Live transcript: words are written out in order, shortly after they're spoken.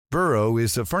Burrow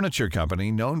is a furniture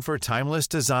company known for timeless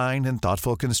design and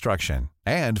thoughtful construction,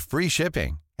 and free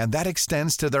shipping, and that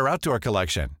extends to their outdoor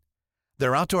collection.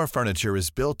 Their outdoor furniture is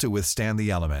built to withstand the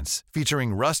elements,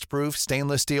 featuring rust-proof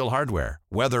stainless steel hardware,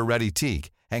 weather-ready teak,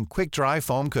 and quick-dry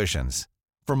foam cushions.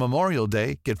 For Memorial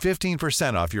Day, get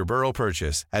 15% off your Burrow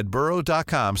purchase at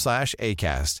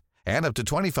burrow.com/ACAST and up to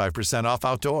 25% off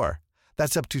outdoor.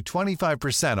 That's up to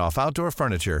 25% off outdoor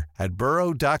furniture at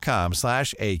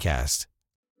burrow.com/ACAST.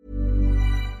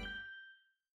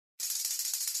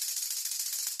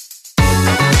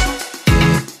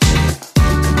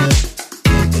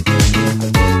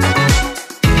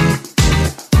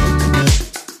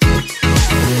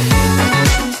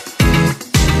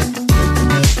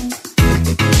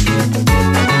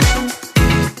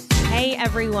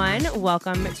 Everyone,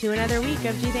 welcome to another week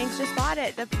of Gee Thanks Just Bought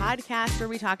It, the podcast where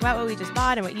we talk about what we just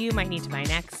bought and what you might need to buy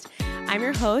next. I'm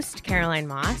your host, Caroline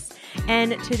Moss,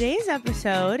 and today's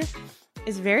episode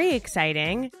is very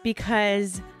exciting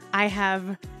because I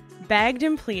have begged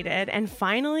and pleaded and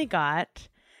finally got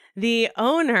the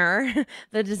owner,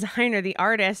 the designer, the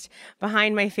artist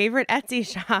behind my favorite Etsy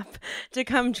shop to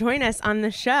come join us on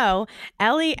the show,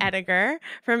 Ellie Ettinger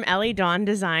from Ellie Dawn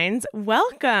Designs.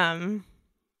 Welcome.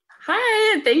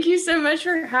 Hi, thank you so much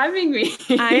for having me.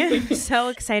 I am so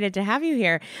excited to have you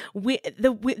here.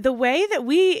 The way that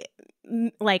we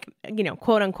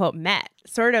quote unquote met,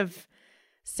 sort of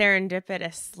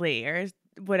serendipitously or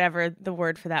whatever the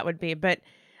word for that would be, but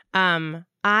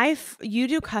you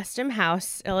do custom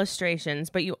house illustrations,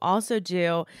 but you also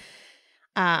do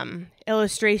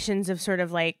illustrations of sort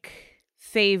of like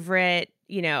favorite,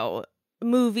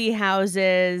 movie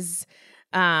houses,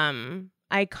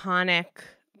 iconic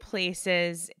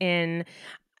places in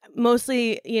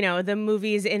mostly, the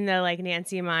movies in the like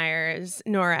Nancy Meyers,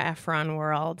 Nora Ephron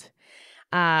world,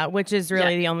 which is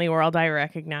really the only world I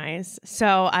recognize.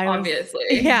 So I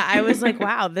was like,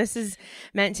 wow, this is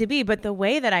meant to be. But the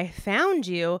way that I found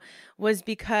you was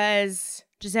because,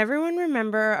 does everyone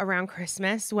remember around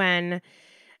Christmas when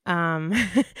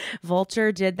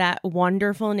Vulture did that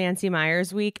wonderful Nancy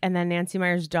Meyers week, and then Nancy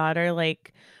Meyers' daughter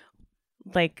like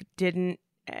didn't,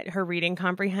 her reading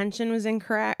comprehension was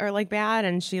incorrect or like bad,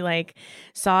 and she like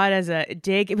saw it as a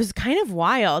dig. It was kind of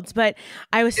wild, but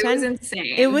it was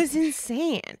insane. It was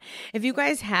insane. If you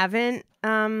guys haven't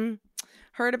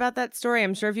heard about that story,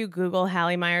 I'm sure if you Google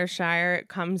Hallie Myers Shire, it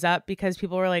comes up because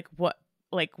people were like,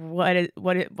 what's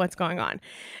going on?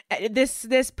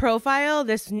 This profile,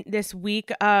 this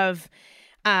week of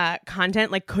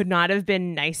content like could not have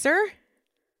been nicer.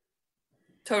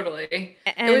 Totally.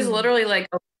 And it was literally like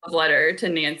a love letter to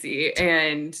Nancy,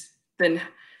 and then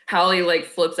Hallie like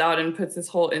flips out and puts this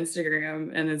whole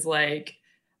Instagram and is like,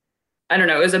 I don't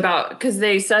know, it was about, because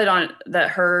they said on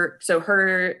that her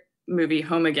movie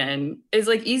Home Again is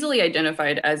like easily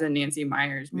identified as a Nancy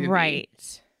Meyers movie.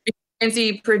 Right.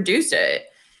 Nancy produced it.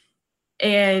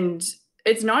 And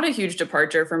it's not a huge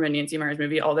departure from a Nancy Meyers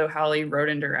movie, although Hallie wrote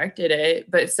and directed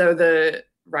it. But so the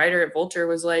writer at Vulture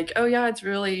was like, oh yeah, it's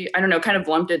really, I don't know, kind of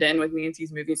lumped it in with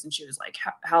Nancy's movies. And she was like,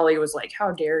 Hallie was like,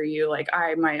 how dare you? Like,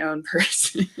 I'm my own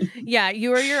person. Yeah, you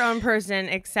were your own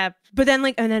person, but then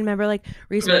remember like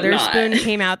Reese Witherspoon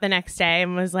came out the next day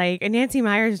and was like, Nancy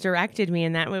Meyers directed me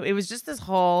in that movie. It was just this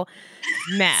whole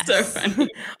mess. So funny.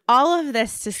 All of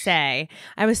this to say,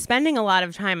 I was spending a lot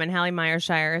of time on Hallie Myers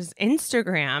Shire's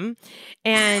Instagram,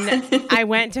 and I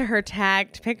went to her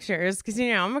tagged pictures because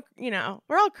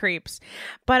we're all creeps.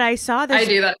 But I saw this. I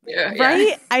do that too. Right?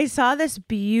 Yeah. I saw this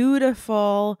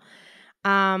beautiful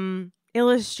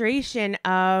illustration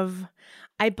of,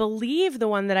 I believe the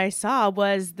one that I saw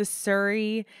was the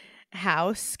Surrey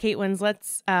house, Kate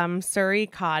Winslet's Surrey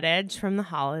cottage from The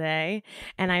Holiday.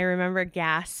 And I remember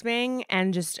gasping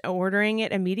and just ordering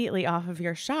it immediately off of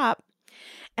your shop.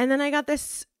 And then I got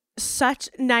this such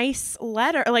nice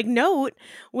note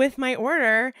with my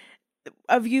order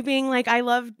of you being like, I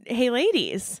love Hey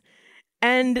Ladies.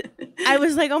 And I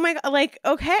was like, oh my God, like,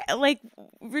 okay, like,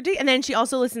 and then she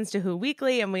also listens to Who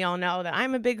Weekly, and we all know that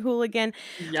I'm a big hooligan.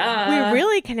 Yeah. We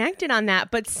really connected on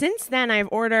that. But since then, I've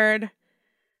ordered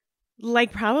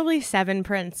like probably 7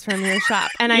 prints from your shop.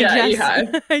 And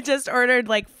I just ordered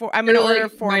like 4. I'm going to order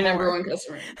 4 my more. number one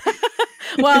customer.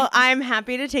 Well, I'm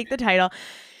happy to take the title.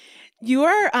 You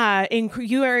are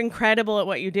incredible at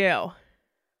what you do.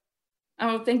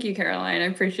 Oh, thank you, Caroline. I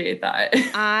appreciate that.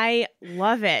 I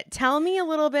love it. Tell me a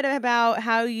little bit about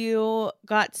how you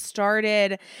got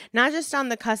started, not just on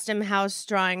the custom house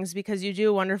drawings, because you do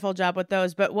a wonderful job with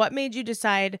those, but what made you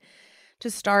decide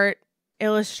to start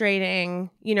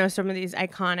illustrating, some of these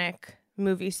iconic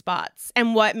movie spots,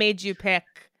 and what made you pick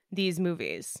these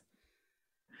movies?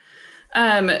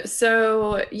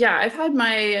 So yeah, I've had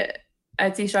my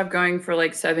Etsy shop going for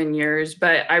like 7 years,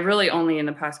 but I really only in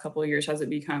the past couple of years has it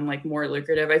become like more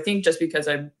lucrative. I think just because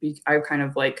I've kind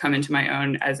of like come into my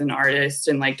own as an artist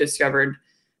and like discovered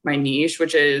my niche,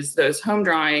 which is those home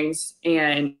drawings.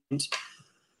 And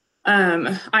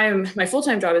my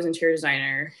full-time job is interior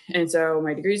designer. And so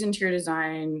my degree is interior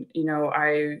design. You know,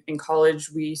 in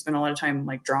college, we spent a lot of time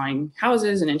like drawing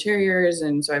houses and interiors.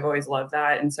 And so I've always loved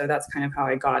that. And so that's kind of how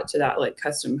I got to that like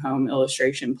custom home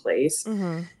illustration place.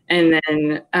 Mm-hmm. And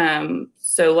then,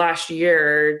 so last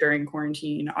year during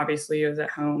quarantine, obviously I was at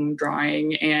home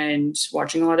drawing and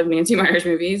watching a lot of Nancy Meyers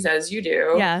movies, as you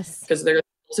do. Yes. Because they're the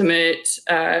ultimate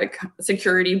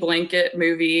security blanket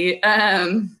movie.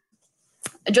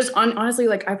 Just honestly,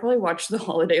 like I probably watched The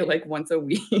Holiday like once a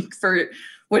week for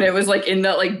when it was like in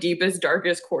that like deepest,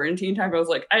 darkest quarantine time. I was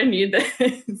like, I need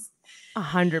this.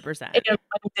 100%. And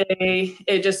one day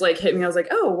it just like hit me. I was like,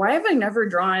 oh, why have I never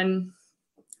drawn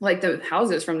like the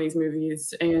houses from these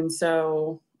movies? And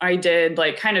so I did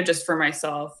like kind of just for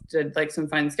myself, did like some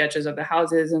fun sketches of the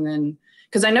houses. And then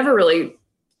because I never really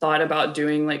thought about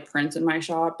doing like prints in my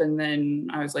shop. And then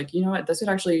I was like, you know what, this would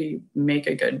actually make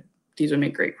these would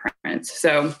make great prints.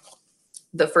 So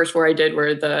the first four I did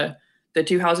were the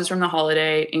two houses from The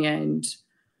Holiday and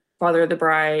Father of the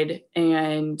Bride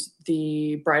and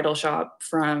the bridal shop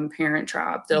from Parent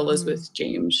Trap, the Elizabeth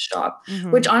James shop,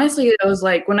 which honestly, I was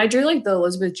like, when I drew like the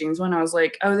Elizabeth James one, I was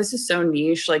like, oh, this is so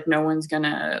niche. Like no one's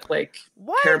gonna like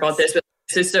care about this. But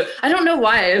so I don't know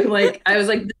why. Like I was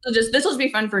like, this will just be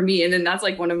fun for me. And then that's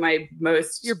like one of my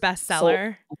most your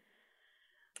bestseller.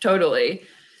 Totally.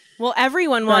 Well,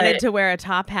 everyone wanted to wear a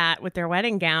top hat with their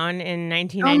wedding gown in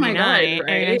 1999 right?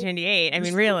 and 1998. I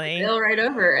mean, really. Sail right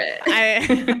over it.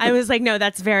 I was like, no,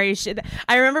 that's very shit.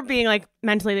 I remember being like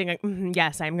mentally being like,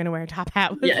 yes, I'm going to wear a top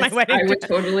hat with my wedding gown. I would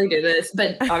totally do this.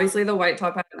 But obviously the white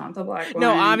top hat, not the black one.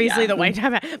 No, obviously the white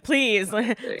top hat. Please,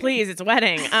 it's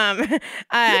wedding. I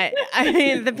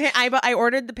mean, I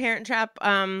ordered the Parent Trap,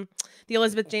 the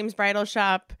Elizabeth James bridal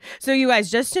shop. So you guys,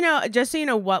 just so you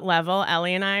know what level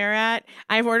Ellie and I are at,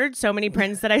 I've ordered so many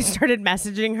prints that I started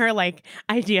messaging her like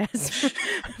ideas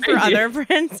for other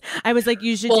prints. I was like,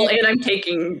 you should. Well, and I'm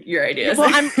taking your ideas. Well,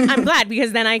 I'm glad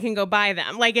because then I can go buy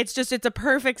them. Like it's a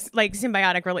perfect like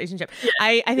symbiotic relationship. Yes,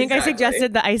 I think exactly. I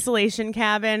suggested the isolation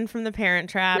cabin from the Parent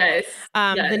Trap, yes.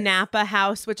 The Napa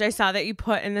house, which I saw that you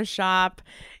put in the shop.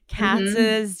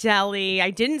 Katz's Deli.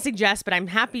 I didn't suggest, but I'm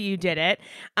happy you did it.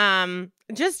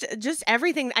 Just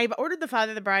everything. I've ordered the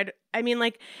Father of the Bride. I mean,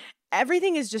 like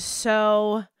everything is just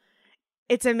so.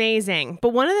 It's amazing. But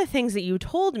one of the things that you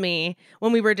told me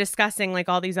when we were discussing like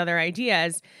all these other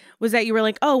ideas was that you were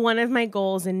like, oh, one of my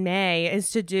goals in May is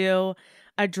to do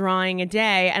a drawing a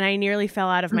day, and I nearly fell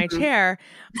out of my chair.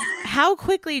 How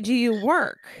quickly do you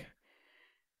work?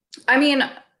 I mean,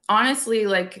 honestly,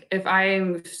 like if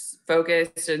I'm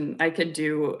focused and I could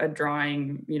do a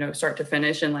drawing, you know, start to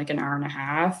finish in like an hour and a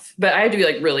half, but I had to be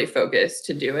like really focused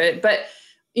to do it. But,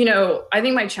 you know, I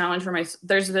think my challenge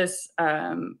there's this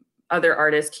other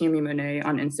artist, Cami Monet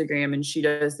on Instagram, and she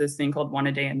does this thing called One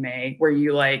a Day in May where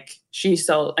you like, she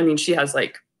has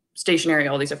like stationery,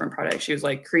 all these different products. She was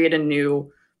like, create a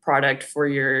new product for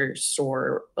your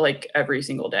store, like every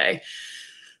single day,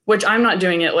 which I'm not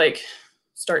doing it like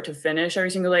start to finish every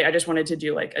single day. I just wanted to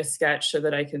do like a sketch so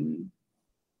that I can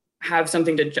have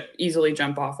something to easily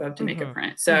jump off of to make a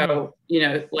print. So, you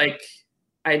know, like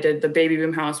I did the Baby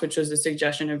Boom house, which was a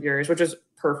suggestion of yours, which was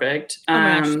perfect. Oh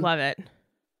my gosh, love it.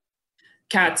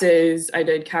 Katz's, I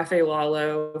did Cafe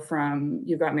Lalo from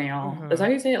You've Got Mail. Is that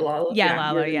how you say it? Lalo? Yeah,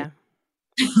 Lalo, yeah.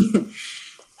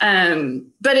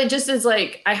 But it just is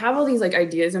like, I have all these like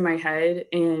ideas in my head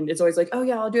and it's always like, oh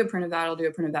yeah, I'll do a print of that. I'll do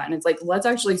a print of that. And it's like, let's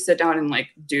actually sit down and like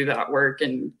do that work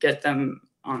and get them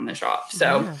on the shop.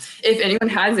 So if anyone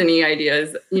has any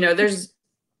ideas, you know, there's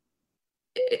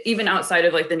even outside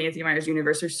of like the Nancy Meyers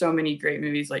universe, there's so many great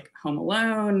movies like Home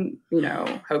Alone, you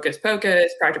know, Hocus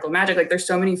Pocus, Practical Magic. Like there's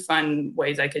so many fun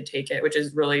ways I could take it, which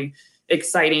is really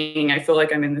exciting. I feel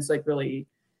like I'm in this like really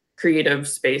creative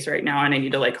space right now and I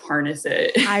need to like harness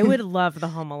it. I would love the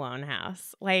Home Alone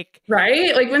house. Like,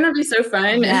 right? Like, wouldn't that be so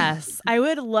fun? Yes. I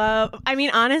would love, I mean,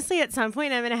 honestly, at some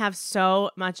point I'm going to have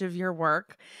so much of your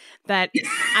work that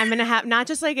I'm going to have not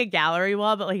just like a gallery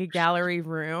wall, but like a gallery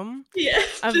room. Yeah.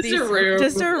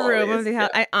 Just a room of the house.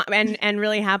 And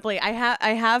really happily, I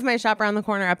have my shop around the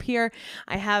corner up here.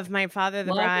 I have my Father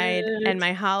the Bride and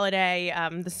my Holiday,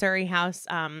 the Surrey house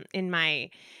in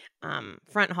my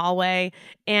front hallway,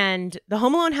 and the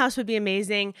Home Alone house would be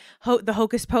amazing. The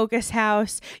Hocus Pocus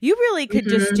house. You really could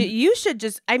just do, you should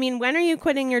just, I mean, when are you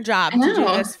quitting your job to do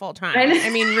this full time? I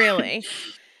mean, really.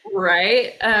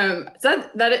 Right. So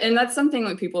and that's something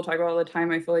like people talk about all the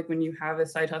time. I feel like when you have a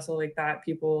side hustle like that,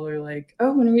 people are like,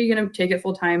 oh, when are you going to take it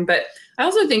full time? But I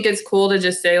also think it's cool to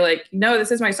just say like, no,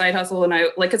 this is my side hustle. And I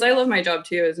like, cause I love my job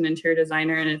too as an interior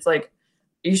designer. And it's like,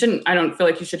 I don't feel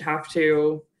like you should have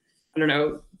to, I don't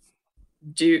know,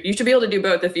 you should be able to do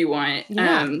both if you want.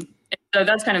 Yeah. So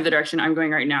that's kind of the direction I'm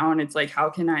going right now. And it's like, how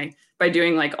can I, by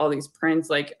doing like all these prints,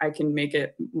 like I can make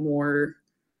it more,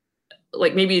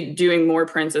 like maybe doing more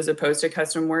prints as opposed to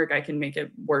custom work, I can make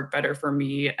it work better for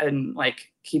me and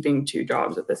like keeping two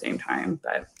jobs at the same time.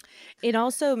 But it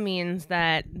also means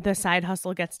that the side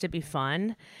hustle gets to be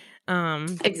fun.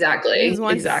 Exactly.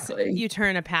 Once Exactly. you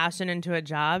turn a passion into a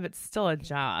job, it's still a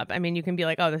job. I mean, you can be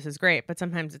like, oh, this is great. But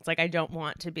sometimes it's like, I don't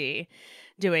want to be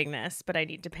doing this, but I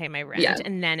need to pay my rent. Yeah.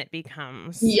 And then it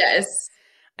becomes. Yes.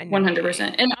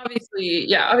 100%. And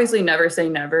obviously never say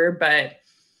never, but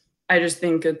I just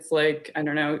think it's like, I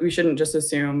don't know, we shouldn't just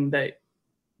assume that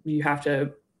you have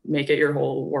to make it your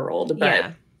whole world.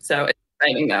 But so it's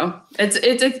exciting though.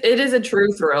 It is a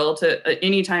true thrill to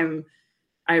anytime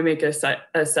I make a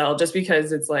sell, just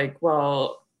because it's like,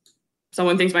 well,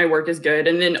 someone thinks my work is good.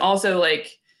 And then also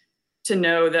like to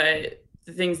know that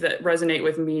the things that resonate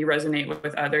with me resonate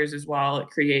with others as well. It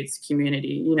creates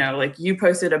community, you know, like you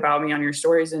posted about me on your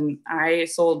stories and I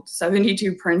sold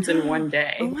 72 prints in one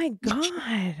day. Oh my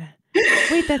God.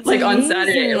 Wait, that's like amazing. On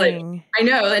Saturday. Like I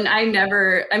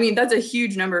know. And that's a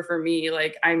huge number for me.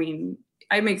 Like, I mean,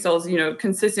 I make sales, you know,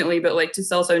 consistently, but like to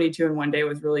sell 72 in one day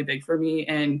was really big for me.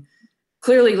 And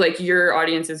clearly like your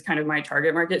audience is kind of my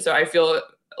target market. So I feel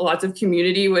lots of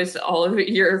community with all of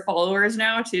your followers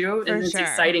now too. And it's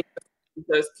exciting for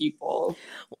those people.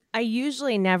 I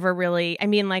usually never really,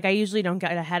 I usually don't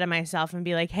get ahead of myself and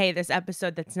be like, hey, this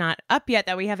episode that's not up yet,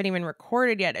 that we haven't even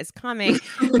recorded yet is coming,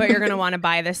 but you're going to want to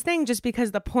buy this thing, just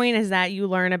because the point is that you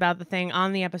learn about the thing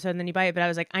on the episode and then you buy it. But I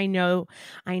was like, I know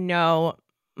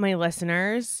my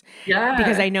listeners,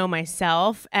 because I know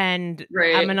myself, and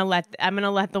I'm gonna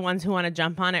let the ones who want to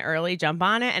jump on it early jump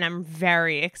on it, and I'm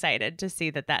very excited to see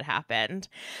that happened.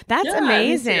 That's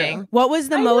amazing. What was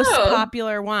the most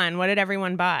popular one? What did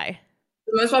everyone buy?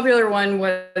 The most popular one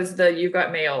was the You've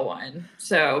Got Mail one.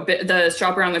 So the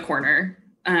Shop Around the Corner,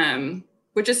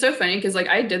 which is so funny because like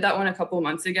I did that one a couple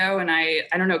months ago and I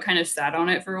don't know, kind of sat on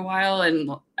it for a while, and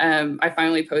I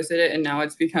finally posted it, and now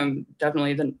it's become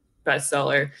definitely the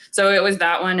bestseller. So it was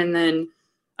that one, and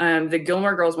then the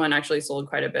Gilmore Girls one actually sold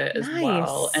quite a bit as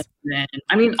well. And then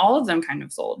I mean all of them kind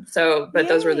of sold. So but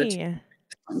those were the two.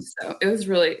 So it was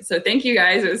really, so thank you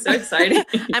guys. It was so exciting.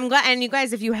 I'm glad. And you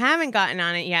guys, if you haven't gotten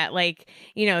on it yet, like,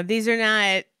 you know, these are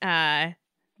not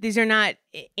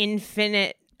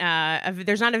infinite.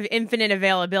 There's not an infinite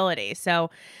availability. So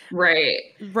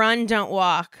run, don't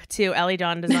walk to Ellie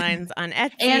Dawn Designs on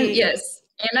Etsy.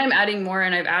 And I'm adding more,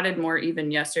 and I've added more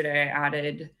even yesterday. I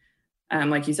added,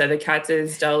 like you said, the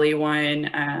Katz's Deli one.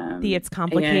 The It's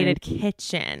Complicated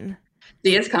Kitchen.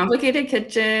 The It's Complicated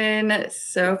Kitchen.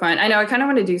 So fun. I know. I kind of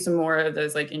want to do some more of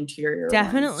those like interior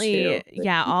definitely ones too.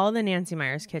 Yeah, all the Nancy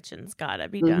Myers kitchens gotta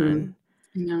be done.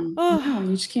 No. Oh,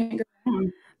 you just can't go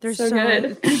wrong. They're so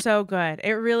good. So good.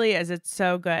 It really is. It's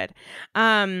so good.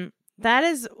 That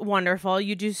is wonderful.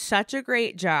 You do such a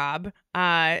great job.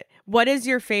 What is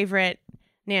your favorite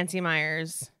Nancy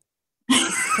Myers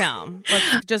film?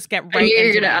 Let's just get right into it.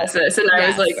 You're gonna ask this, and I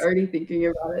was like already thinking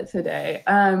about it today.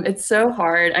 It's so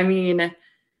hard. I mean,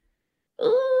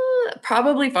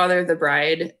 probably Father of the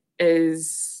Bride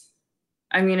is,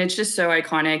 I mean, it's just so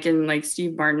iconic, and like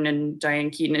Steve Martin and Diane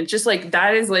Keaton. It's just like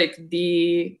that is like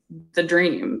the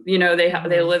dream. You know,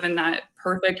 they live in that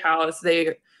perfect house.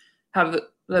 They have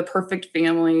the perfect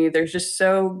family. They're just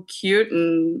so cute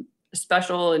and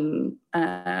special, and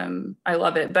I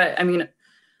love it. But I mean,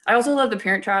 I also love The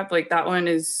Parent Trap. Like that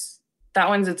one's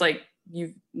it's like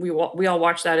we all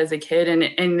watched that as a kid,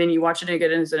 and then you watch it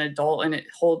again as an adult, and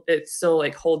it still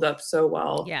like holds up so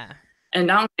well. Yeah. And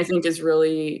that one I think is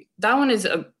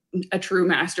a true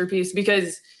masterpiece,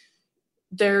 because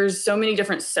there's so many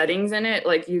different settings in it.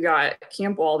 Like you got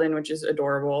Camp Walden, which is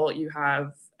adorable. You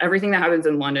have everything that happens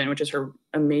in London, which is her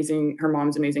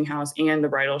mom's amazing house, and the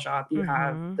bridal shop. You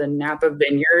have the Napa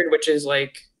Vineyard, which is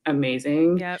like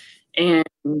amazing. Yep.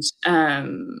 And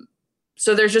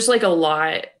so there's just like a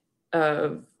lot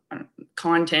of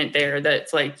content there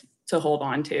that's like to hold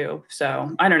on to.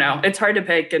 So I don't know. It's hard to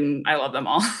pick, and I love them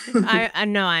all. I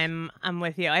know I'm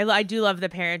with you. I do love The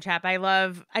Parent Trap. I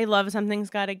love Something's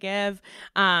Gotta Give.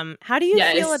 How do you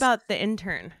feel about The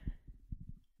Intern?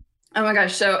 Oh my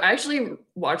gosh. So I actually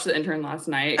watched The Intern last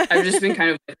night. I've just been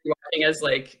kind of watching as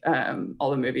like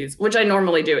all the movies, which I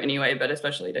normally do anyway, but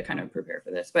especially to kind of prepare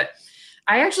for this. But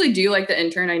I actually do like The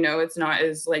Intern. I know it's not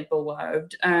as like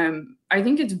beloved. I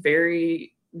think it's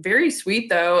very, very sweet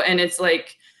though. And it's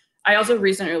like, I also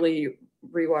recently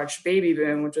rewatched Baby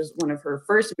Boom, which was one of her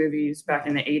first movies back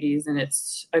in the 80s. And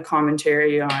it's a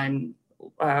commentary on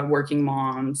working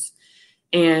moms.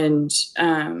 And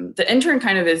The Intern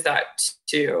kind of is that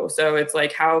too. So it's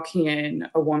like, how can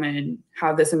a woman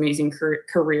have this amazing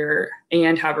career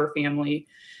and have her family?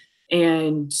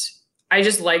 And I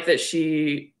just like that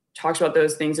she talks about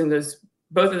those things, and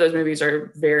both of those movies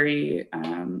are very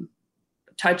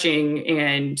touching,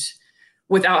 and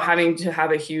without having to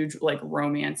have a huge like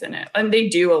romance in it. And they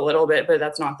do a little bit, but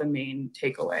that's not the main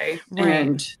takeaway.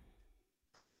 Right.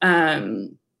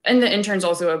 And The Intern's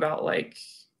also about like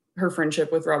her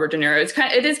friendship with Robert De Niro.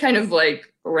 It is kind of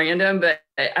like random, but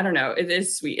I don't know. It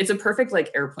is sweet. It's a perfect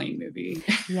like airplane movie.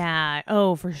 Yeah.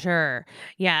 Oh, for sure.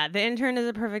 Yeah. The Intern is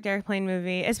a perfect airplane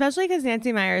movie, especially because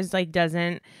Nancy Meyers like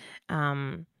doesn't,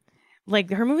 like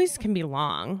her movies can be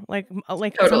long. Like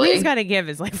totally. Something's Gotta Give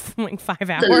is like 5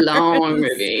 hours. It's a long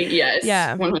movie. Yes.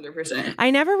 Yeah. 100%.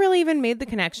 I never really even made the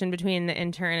connection between The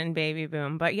Intern and Baby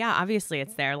Boom, but yeah, obviously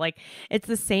it's there. Like it's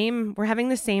the same. We're having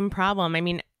the same problem. I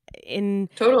mean, in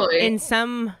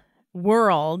some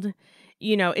world,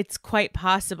 you know, it's quite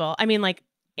possible. I mean, like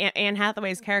Anne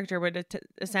Hathaway's character would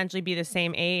essentially be the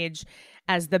same age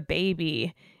as the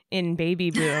baby in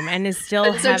Baby Boom and is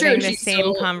still having the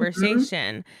same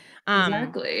conversation.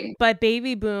 Exactly. But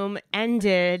Baby Boom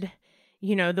ended,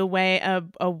 you know, the way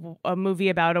a movie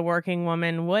about a working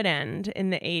woman would end in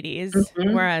the 80s,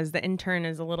 whereas The Intern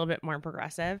is a little bit more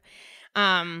progressive.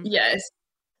 Yes.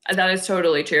 That is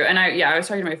totally true. And I was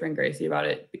talking to my friend Gracie about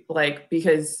it, like,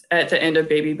 because at the end of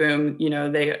Baby Boom, you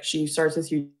know, she starts this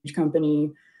huge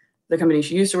company. The company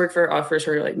she used to work for offers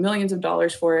her like millions of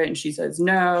dollars for it. And she says,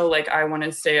 no, like, I want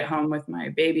to stay at home with my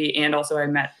baby. And also I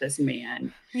met this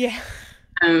man. Yeah.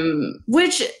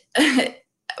 Which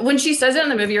when she says it in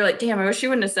the movie, you're like, damn, I wish she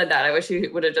wouldn't have said that. I wish she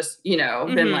would have just, you know,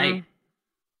 been like,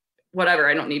 whatever,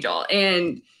 I don't need y'all.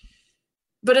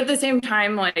 But at the same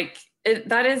time, like,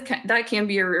 that can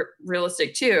be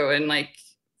realistic too, and like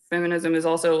feminism is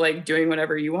also like doing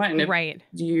whatever you want, and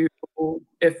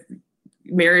if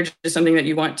marriage is something that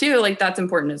you want too, like that's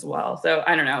important as well. So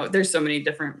I don't know, there's so many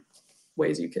different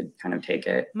ways you could kind of take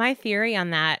it. My theory on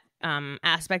that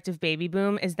aspect of Baby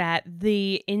Boom is that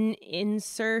the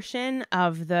insertion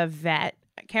of the vet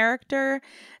character,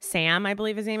 Sam, I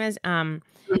believe his name is,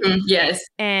 yes,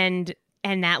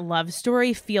 and that love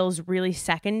story feels really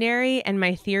secondary. And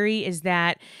my theory is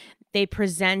that they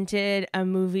presented a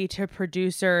movie to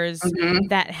producers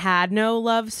that had no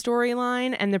love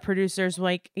storyline, and the producers were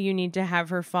like, you need to have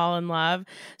her fall in love.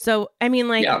 So, I mean,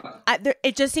 like,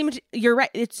 it just seemed, you're right,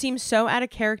 it seems so out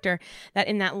of character that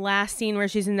in that last scene where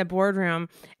she's in the boardroom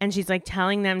and she's like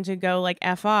telling them to go like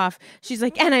F off, she's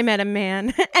like, and I met a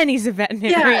man and he's a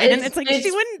veterinarian. And it's like, she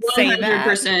wouldn't say that.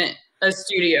 100% a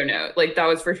studio note. Like, that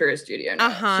was for sure a studio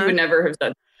note. She would never have said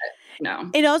that.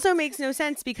 No. It also makes no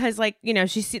sense because, like, you know,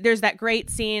 there's that great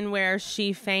scene where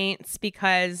she faints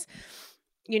because,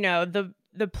 you know, the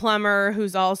plumber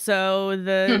who's also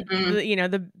the you know,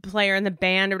 the player in the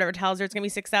band or whatever tells her it's gonna be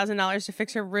 $6,000 to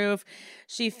fix her roof.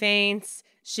 She faints.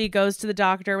 She goes to the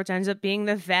doctor, which ends up being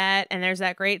the vet. And there's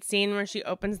that great scene where she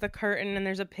opens the curtain and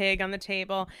there's a pig on the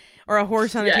table or a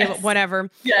horse on the table, whatever.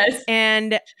 Yes.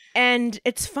 And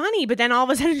it's funny, but then all of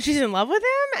a sudden she's in love with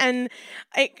him. And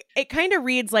it kind of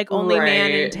reads like Only Man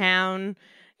in Town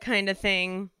kind of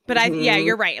thing. But yeah,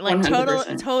 you're right. Like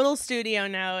 100%. total studio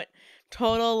note.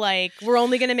 Total, like, we're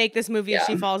only going to make this movie if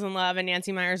she falls in love, and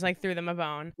Nancy Meyers, like, threw them a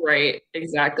bone. Right.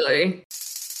 Exactly.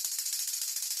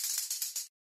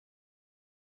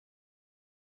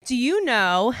 Do you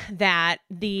know that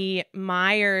the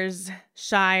Myers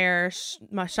Shire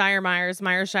sisters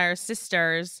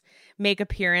make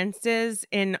appearances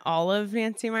in all of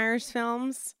Nancy Meyers'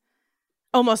 films?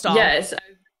 Almost all. Yes.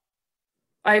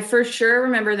 I for sure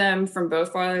remember them from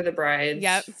both Father of the Brides.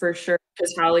 Yep. For sure,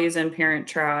 because Hallie's in Parent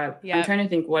Trap. Yep. I'm trying to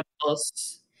think what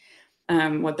else,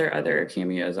 what their other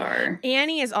cameos are.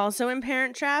 Annie is also in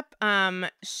Parent Trap.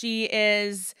 She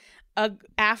is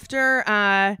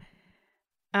after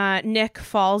Nick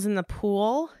falls in the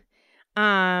pool.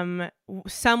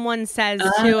 Someone says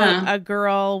to a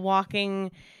girl walking,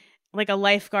 like a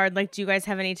lifeguard, like, do you guys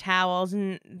have any towels?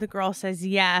 And the girl says,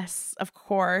 yes, of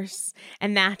course.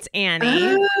 And that's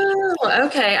Annie. Oh,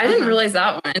 okay. I didn't realize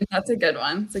that one. That's a good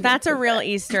one. That's a real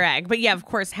Easter egg. But yeah, of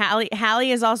course,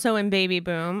 Hallie is also in Baby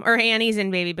Boom, or Annie's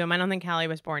in Baby Boom. I don't think Hallie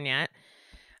was born yet.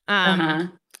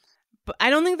 But I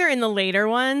don't think they're in the later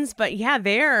ones, but yeah,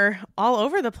 they're all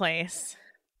over the place.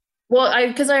 Well,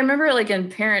 because I remember like in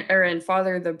Parent or in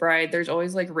Father of the Bride, there's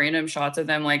always like random shots of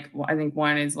them. Like I think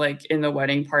one is like in the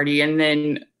wedding party, and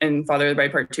then in Father of the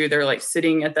Bride Part 2, they're like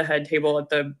sitting at the head table at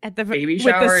the baby with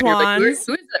shower. the And you're like, who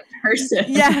swans. is that person?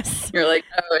 Yes. You're like,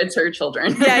 oh, it's her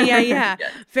children. Yeah. Yes.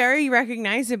 Very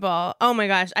recognizable. Oh my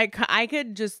gosh. I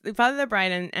could just Father of the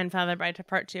Bride and Father of the Bride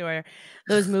Part 2 are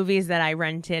those movies that I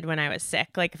rented when I was sick.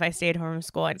 Like if I stayed home from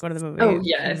school, I'd go to the movie. Oh,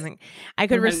 yes. And, like, I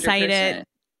could 100%. recite it,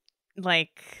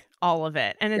 like all of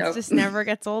it, and it Yep. just never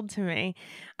gets old to me.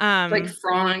 Like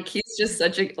Frank, he's just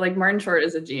such a like Martin Short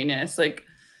is a genius. Like,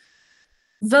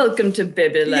 welcome to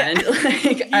Babyland.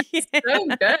 Like, it's so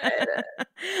good.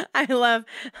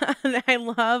 I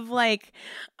love like,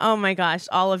 oh my gosh,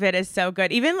 all of it is so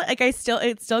good. Even like it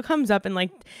still comes up in like,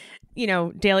 you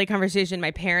know, daily conversation. My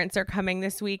parents are coming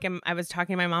this week, and I was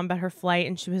talking to my mom about her flight,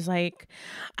 and she was like,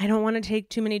 I don't want to take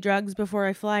too many drugs before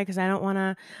I fly because I don't want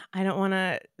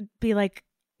to be like,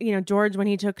 you know, George when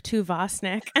he took 2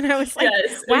 Vosnik. And I was like,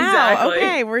 yes, wow, exactly.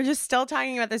 okay, we're just still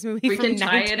talking about this movie We from can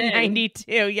tie it in.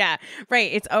 1992. Yeah,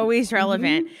 right. It's always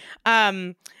relevant.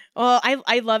 Well,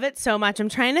 I love it so much. I'm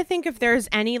trying to think if there's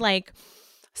any like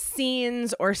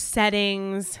scenes or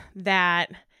settings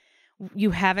that you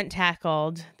haven't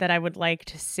tackled that I would like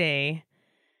to see.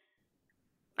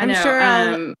 I'm sure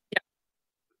yeah.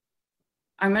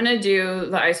 I'm going to do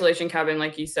the isolation cabin,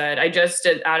 like you said. I just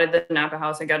added the Napa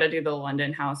house. I got to do the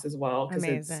London house as well because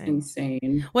it's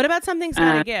insane. What about Something's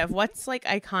Gotta Give? What's like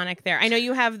iconic there? I know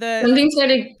you have the Something's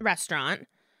Gotta restaurant.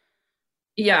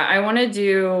 Yeah, I want to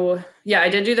do. Yeah, I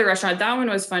did do the restaurant. That one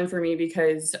was fun for me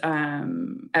because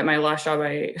at my last job,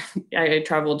 I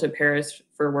traveled to Paris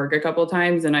for work a couple of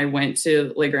times, and I went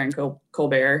to Le Grand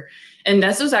Colbert. And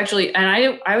this was actually,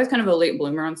 and I was kind of a late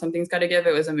bloomer on Something's Gotta Give.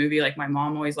 It was a movie like my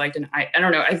mom always liked, and I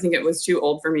don't know, I think it was too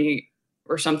old for me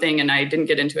or something, and I didn't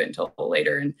get into it until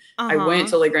later. And I went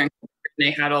to Le Grand Colbert, and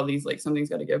they had all these like Something's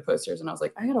Gotta Give posters, and I was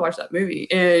like, I gotta watch that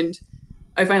movie, and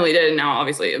I finally did, and now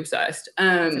obviously obsessed.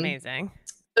 It's amazing.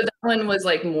 So that one was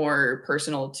like more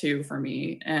personal too for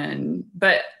me,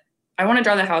 but I want to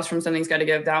draw the house from Something's Gotta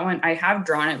Give. That one I have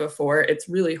drawn it before. It's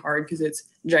really hard because it's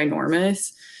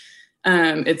ginormous.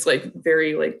 It's like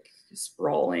very like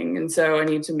sprawling, and so I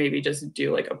need to maybe just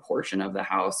do like a portion of the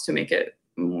house to make it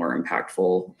more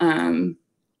impactful.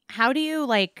 How do you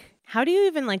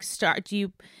even like start? Do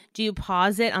you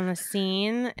pause it on the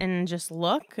scene and just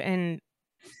look and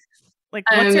like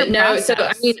what's your process? So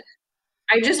I mean,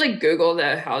 I just like Google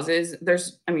the houses.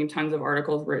 There's, tons of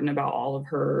articles written about all of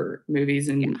her movies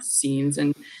and scenes.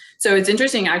 And so it's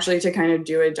interesting actually to kind of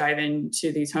do a dive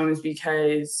into these homes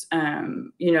because,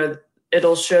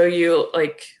 it'll show you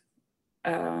like,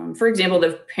 for example,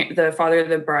 the Father of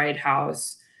the Bride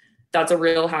house, that's a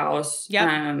real house. Yep.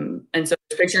 And so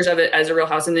there's pictures of it as a real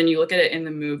house. And then you look at it in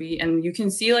the movie and you can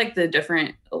see like the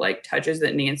different like touches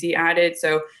that Nancy added.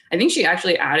 So I think she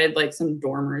actually added like some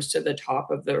dormers to the top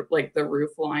of the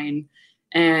roof line.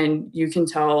 And you can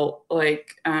tell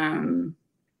like,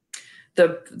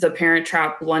 the Parent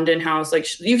Trap London house, like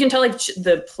you can tell like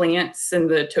the plants and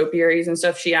the topiaries and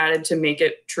stuff she added to make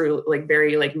it true, like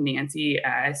very like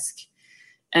Nancy-esque.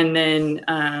 And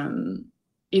then,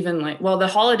 even like, well, the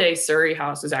Holiday Surrey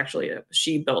house is actually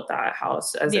she built that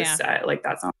house as a set, like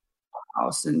that's not a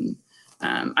house, and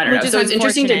I don't know. So it's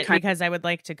interesting to because I would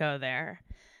like to go there.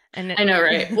 And I know,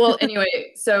 right? Well,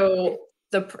 anyway, so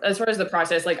as far as the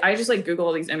process, like I just like Google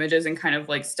all these images and kind of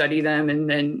like study them, and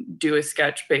then do a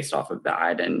sketch based off of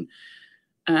that, and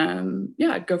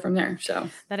go from there. So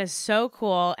that is so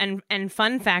cool. And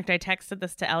fun fact, I texted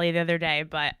this to Ellie the other day,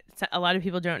 but a lot of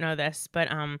people don't know this, but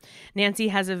Nancy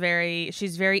has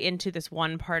she's very into this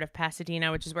one part of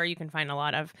Pasadena, which is where you can find a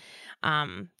lot of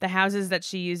the houses that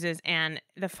she uses. And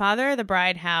the Father of the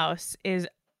Bride house is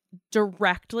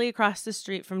directly across the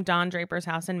street from Don Draper's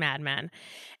house in Mad Men.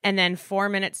 And then 4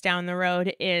 minutes down the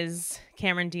road is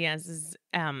Cameron Diaz's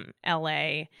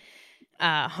LA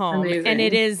home. Amazing. And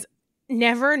it is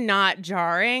never not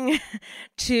jarring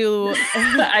to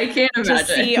I can't imagine to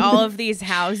see all of these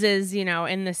houses,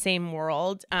 in the same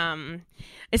world.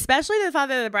 Especially the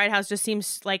Father of the Bride house just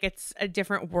seems like it's a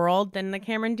different world than the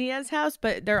Cameron Diaz house,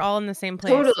 but they're all in the same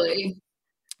place. Totally.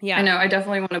 Yeah. I know. I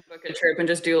definitely want to book a trip and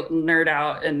just nerd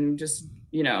out and just,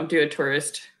 do a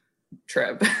tourist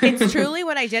trip. It's truly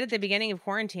what I did at the beginning of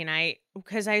quarantine.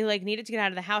 Because I like needed to get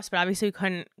out of the house, but obviously we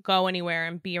couldn't go anywhere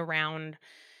and be around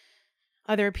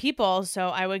other people. So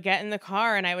I would get in the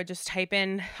car and I would just type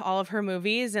in all of her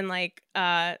movies and like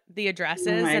the addresses,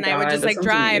 and I would just like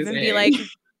drive and be like,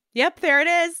 yep, there it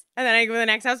is. And then I go to the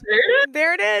next house.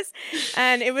 There it is.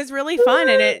 And it was really fun.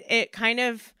 And it kind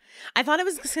of, I thought it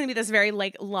was going to be this very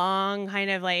like long kind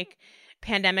of like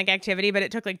pandemic activity, but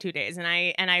it took like 2 days, and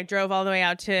I drove all the way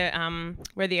out to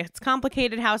where the It's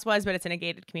Complicated house was, but it's in a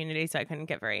gated community, so I couldn't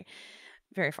get very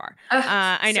far.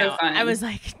 I know. So I was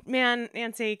like, man,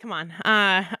 Nancy, come on.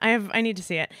 I need to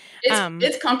see it.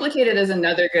 It's Complicated is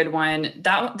another good one.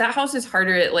 That house is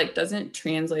harder. It like doesn't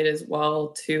translate as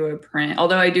well to a print.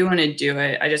 Although I do want to do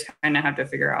it. I just kind of have to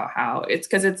figure out how. It's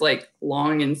because it's like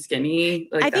long and skinny.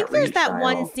 Like I think there's that style.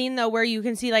 one scene though where you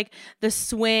can see like the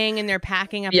swing and they're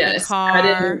packing up the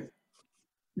car.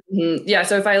 Yeah,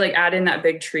 so if I like add in that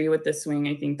big tree with the swing,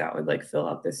 I think that would like fill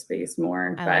out the space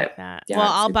more. I like that. Yeah, well,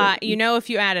 I'll buy. You know, if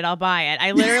you add it, I'll buy it.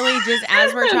 I literally just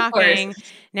as we're talking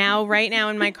right now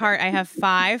in my cart, I have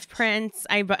 5 prints.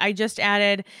 I just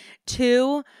added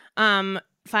 2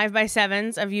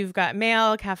 5x7s of You've Got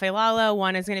Mail, Cafe Lala.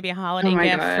 One is going to be a holiday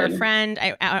gift for a friend.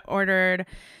 I ordered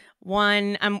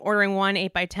one. I'm ordering one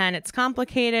 8x10. It's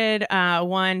Complicated.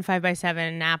 One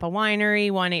 5x7 Napa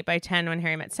Winery. One 8x10 When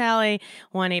Harry Met Sally.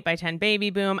 One 8x10 Baby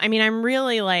Boom. I mean, I'm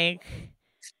really like,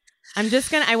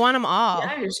 I want them all.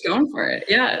 Yeah, you're just going for it.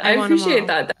 Yeah, I appreciate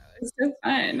that. That was so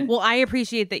fun. Well, I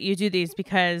appreciate that you do these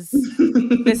because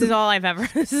this is all I've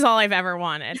ever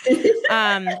wanted.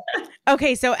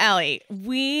 Okay, so Ellie,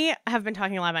 we have been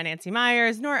talking a lot about Nancy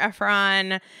Meyers, Nora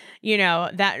Ephron, you know,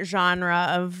 that genre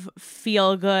of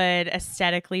feel good,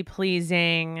 aesthetically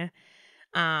pleasing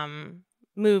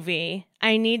movie.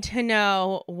 I need to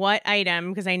know what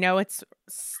item, because I know it's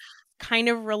kind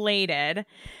of related,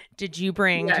 did you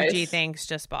bring to G Thanks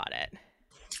Just Bought It?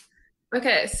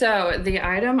 Okay, so the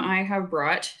item I have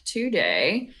brought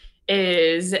today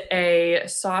is a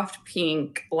soft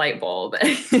pink light bulb.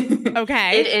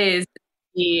 Okay. It is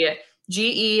the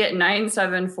GE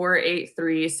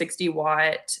 97483 60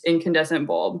 watt incandescent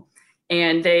bulb.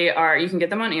 And you can get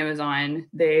them on Amazon.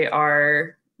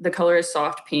 The color is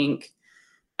soft pink.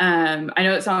 I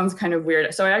know it sounds kind of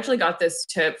weird. So I actually got this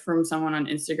tip from someone on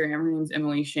Instagram. Her name's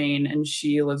Emily Shane, and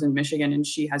she lives in Michigan, and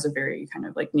she has a very kind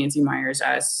of like Nancy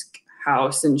Meyers-esque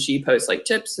house, and she posts like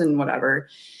tips and whatever.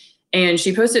 And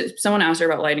someone asked her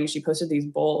about lighting. She posted these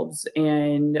bulbs,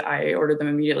 and I ordered them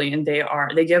immediately, and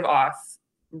they give off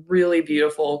really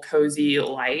beautiful, cozy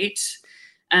light.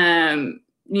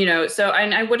 You know, so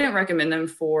I wouldn't recommend them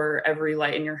for every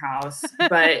light in your house,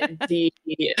 but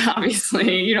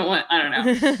obviously you don't want, I don't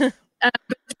know.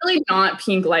 It's really not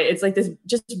pink light. It's like this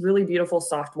just really beautiful,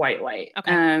 soft white light.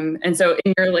 Okay. And so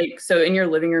in your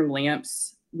living room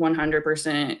lamps,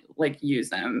 100% like use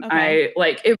them. Okay. It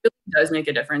really does make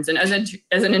a difference. And as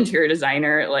an interior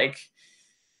designer, like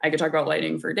I could talk about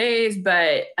lighting for days,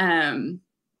 but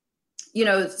you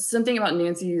know, something about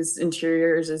Nancy's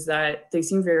interiors is that they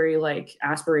seem very like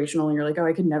aspirational, and you're like, oh,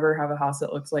 I could never have a house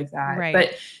that looks like that. Right.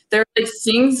 But there are like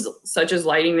things such as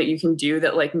lighting that you can do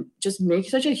that like just make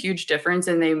such a huge difference,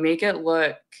 and they make it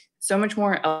look so much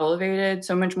more elevated,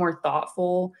 so much more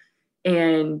thoughtful.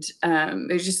 And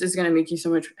it just is going to make you so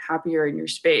much happier in your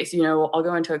space. You know, I'll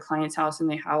go into a client's house and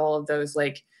they have all of those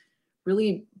like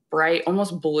really bright,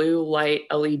 almost blue light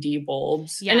LED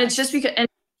bulbs. Yes. And it's just because, and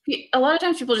a lot of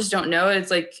times people just don't know. It's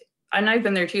like, and I've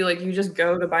been there too, like you just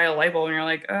go to buy a light bulb and you're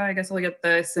like, oh, I guess I'll get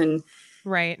this. And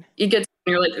right.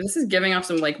 You're like, this is giving off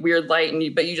some like weird light,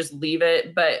 but you just leave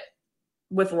it. But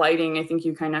with lighting, I think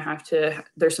you kind of have to,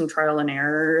 there's some trial and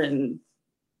error, and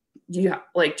you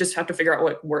just have to figure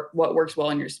out what works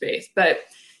well in your space. But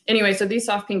anyway, so these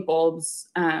soft pink bulbs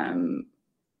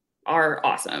are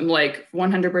awesome. Like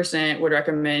 100% would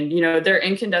recommend. You know, they're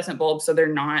incandescent bulbs, so they're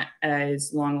not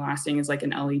as long lasting as like an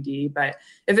LED. But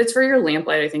if it's for your lamp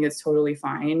light, I think it's totally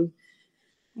fine.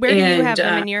 Where do you have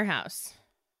them in your house?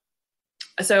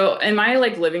 So in my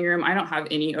like living room, I don't have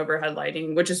any overhead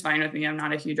lighting, which is fine with me. I'm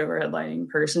not a huge overhead lighting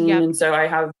person. Yep. And so I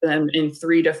have them in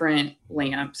 3 different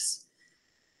lamps,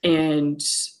 and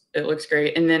it looks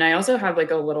great. And then I also have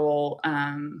like a little,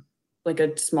 like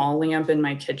a small lamp in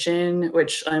my kitchen,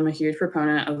 which I'm a huge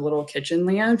proponent of little kitchen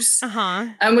lamps,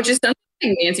 which is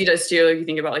something Nancy does too. If you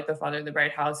think about like the Father of the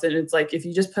Bride house, and it's like, if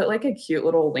you just put like a cute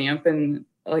little lamp and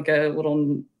like a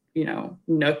little, you know,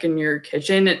 nook in your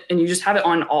kitchen, and you just have it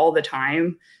on all the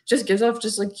time, just gives off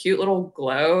just like cute little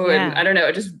glow. Yeah. And I don't know,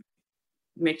 it just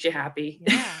makes you happy.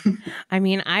 Yeah. I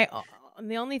mean,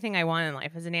 the only thing I want in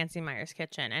life is a Nancy Meyers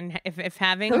kitchen. And if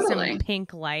having some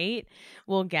pink light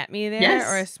will get me there,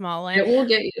 or a small light, it will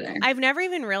get you there. I've never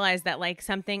even realized that like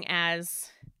something as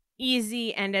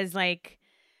easy and as like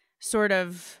sort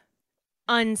of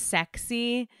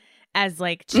unsexy as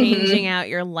like changing out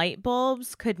your light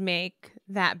bulbs could make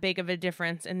that big of a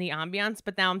difference in the ambiance.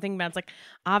 But now I'm thinking about, it's like,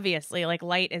 obviously like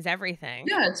light is everything.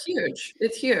 Yeah, it's huge.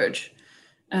 It's huge.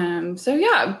 So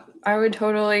yeah, I would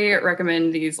totally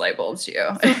recommend these light bulbs to you.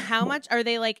 So how much are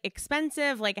they like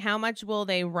expensive? Like how much will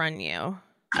they run you?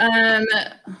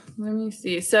 Let me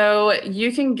see. So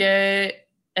you can get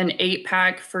an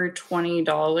 8-pack for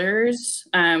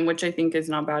 $20, which I think is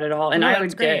not bad at all. And I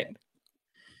would get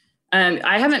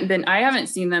I haven't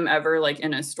seen them ever like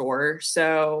in a store.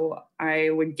 So I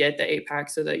would get the 8-pack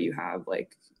so that you have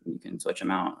like, you can switch them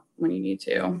out when you need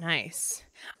to. Nice.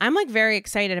 I'm like very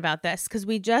excited about this because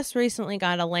we just recently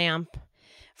got a lamp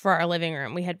for our living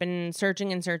room. We had been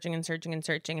searching and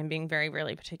being very,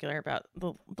 really particular about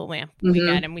the lamp we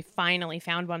get, and we finally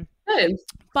found one. Good.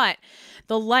 But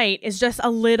the light is just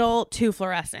a little too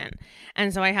fluorescent,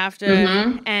 and so I have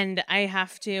to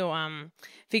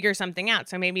figure something out.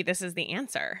 So maybe this is the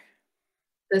answer.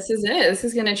 This is it. This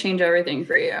is going to change everything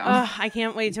for you. I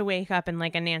can't wait to wake up in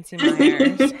like a Nancy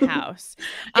Meyers house.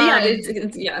 Yeah,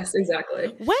 it's yes,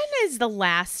 exactly. When is the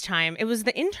last time? It was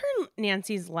the intern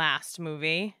Nancy's last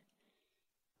movie.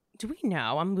 Do we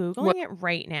know? I'm Googling it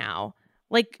right now.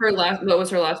 Like what was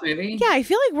her last movie? Yeah, I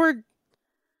feel like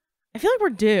we're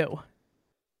due.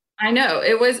 I know.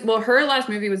 It was, well, her last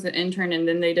movie was The Intern, and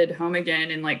then they did Home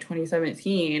Again in like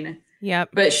 2017. Yep.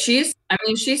 But she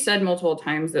said multiple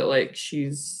times that like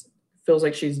feels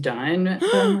like she's done.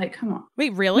 But I'm like, come on.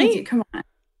 Wait, really? Nancy, come on.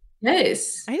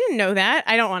 Yes. I didn't know that.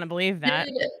 I don't want to believe that.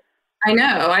 I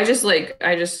know. I just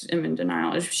am in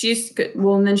denial. She's good.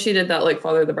 Well, and then she did that like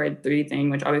Father of the Bride 3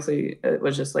 thing, which obviously it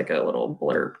was just like a little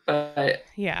blurb, but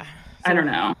yeah. I don't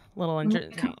know. Little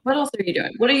interesting. What else are you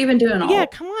doing? What have you been doing? Yeah,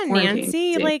 come on,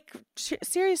 Nancy. Like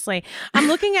seriously, I'm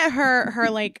looking at her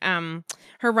like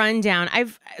her rundown.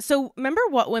 So remember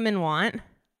What Women Want?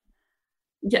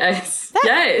 Yes.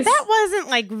 That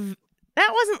wasn't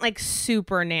like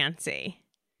super Nancy.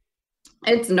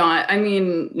 It's not. I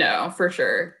mean, no, for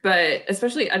sure. But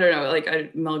especially, I don't know,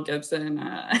 like Mel Gibson.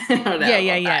 I don't know.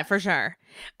 Yeah, for sure.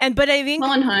 But I think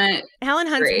Helen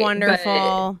Hunt's great,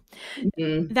 wonderful.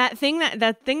 But, that thing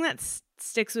that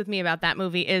sticks with me about that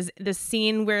movie is the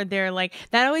scene where they're like,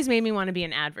 that always made me want to be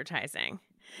in advertising.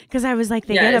 Because I was like,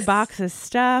 they get a box of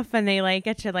stuff and they like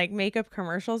get to like make up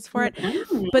commercials for it.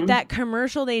 But that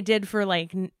commercial they did for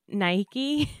like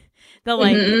Nike, the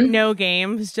like no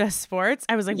games, just sports.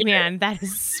 I was like, man, that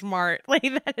is smart.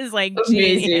 Like that is like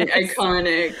amazing, genius.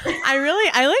 Iconic.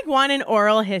 I like want an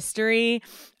oral history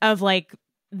of like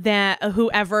that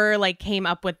whoever like came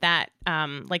up with that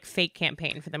like fake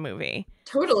campaign for the movie.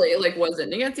 Totally. Like, was it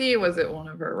Nancy? Was it one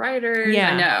of her writers?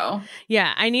 Yeah. I know.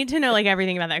 Yeah, I need to know like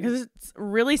everything about that because it's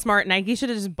really smart. Nike should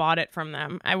have just bought it from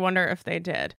them. I wonder if they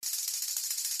did.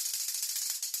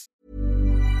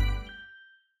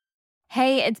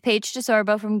 Hey, it's Paige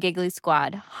DeSorbo from Giggly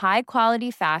Squad. High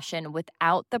quality fashion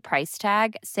without the price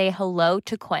tag. Say hello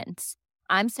to Quince.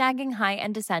 I'm snagging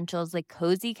high-end essentials like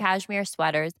cozy cashmere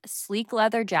sweaters, sleek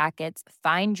leather jackets,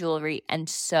 fine jewelry, and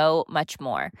so much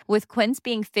more. With Quince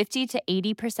being 50 to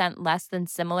 80% less than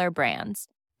similar brands.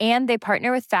 And they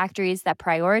partner with factories that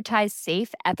prioritize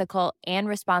safe, ethical, and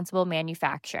responsible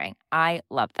manufacturing. I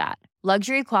love that.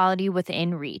 Luxury quality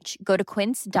within reach. Go to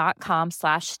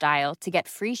quince.com/style to get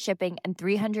free shipping and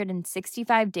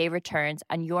 365-day returns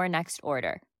on your next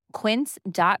order.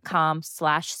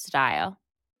 Quince.com/style.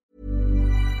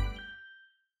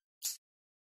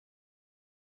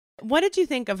 What did you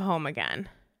think of Home Again?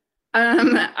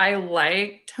 I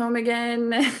liked Home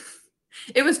Again.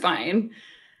 It was fine.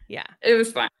 Yeah. It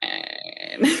was fine.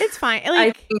 It's fine.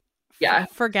 Like,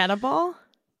 forgettable?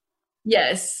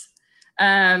 Yes.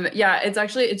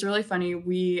 It's really funny.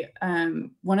 We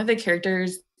one of the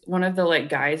characters, one of the like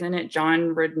guys in it,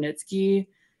 John Rudnitsky,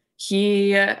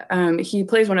 he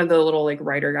plays one of the little like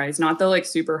writer guys, not the like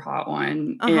super hot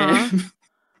one.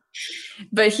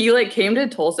 But he like came to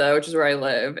Tulsa, which is where I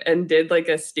live, and did like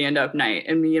a stand-up night,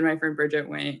 and me and my friend Bridget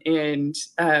went, and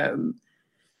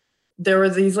there were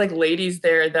these like ladies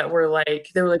there that were like,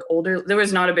 they were like older. There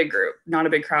was not a big group, not a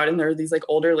big crowd, and there were these like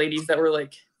older ladies that were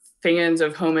like fans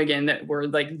of Home Again that were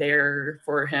like there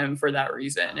for him for that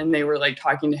reason, and they were like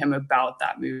talking to him about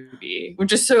that movie,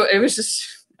 which is so. It was just,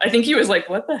 I think he was like,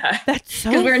 "What the heck?" That's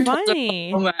so funny. We're in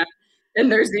Tulsa, and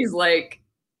there's these like,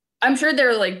 I'm sure there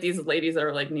are like these ladies that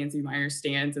are like Nancy Meyers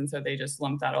stans, and so they just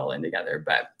lumped that all in together.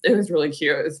 But it was really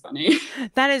cute. It was funny.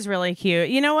 That is really cute.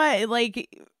 You know what? Like,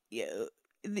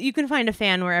 you can find a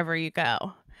fan wherever you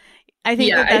go. I think.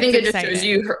 Yeah, I think it just shows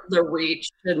you the reach,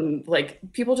 and like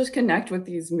people just connect with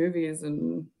these movies,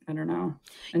 and I don't know,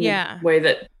 in a way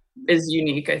that is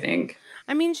unique, I think.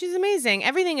 I mean, she's amazing.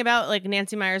 Everything about like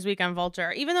Nancy Meyers Week on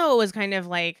Vulture, even though it was kind of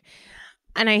like,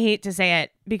 and I hate to say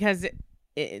it because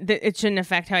it shouldn't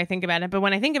affect how I think about it. But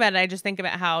when I think about it, I just think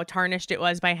about how tarnished it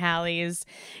was by Hallie's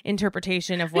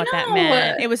interpretation of what that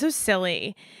meant. It was so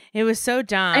silly. It was so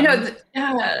dumb. I know.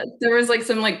 Yeah, there was like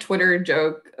some like Twitter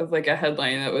joke of like a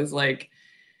headline that was like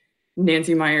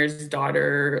Nancy Meyers'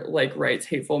 daughter like writes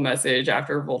hateful message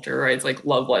after Vulture writes like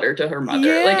love letter to her mother.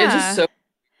 Yeah. Like it's just so.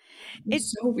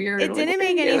 It's so weird. It didn't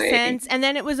make any sense. And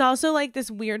then it was also like this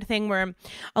weird thing where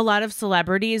a lot of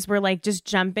celebrities were like just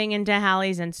jumping into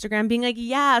Hallie's Instagram being like,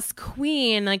 yes,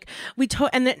 queen. Like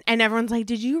and everyone's like,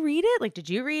 did you read it? Like, did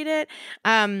you read it?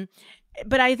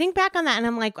 But I think back on that and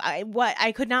I'm like,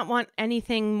 I could not want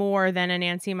anything more than a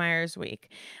Nancy Meyers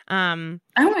week. Oh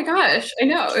my gosh. I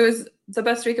know. It was the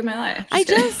best week of my life. I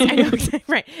know,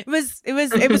 right.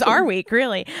 It was our week,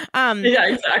 really. Yeah,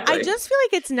 exactly. I just feel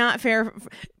like it's not fair.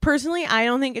 Personally, I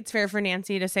don't think it's fair for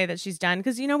Nancy to say that she's done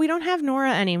because, we don't have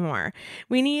Nora anymore.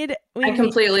 I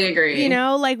completely agree.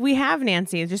 Like we have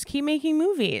Nancy. Just keep making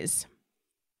movies.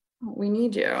 We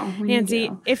need you.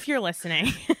 Nancy, if you're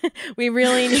listening, we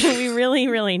really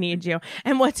need you.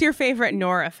 And what's your favorite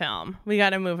Nora film? We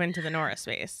got to move into the Nora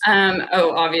space.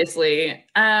 Obviously.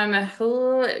 I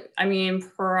mean,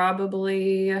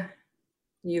 probably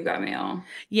You've Got Mail.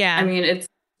 Yeah. I mean,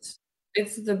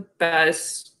 it's the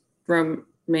best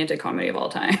romantic comedy of all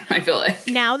time, I feel like.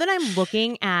 Now that I'm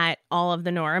looking at all of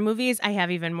the Nora movies, I have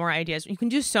even more ideas. You can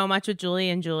do so much with Julie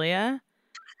and Julia.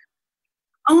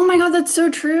 Oh my God, that's so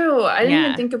true. I didn't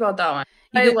even think about that one.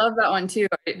 I love that one too.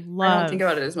 I don't think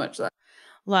about it as much though.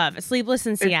 Love Sleepless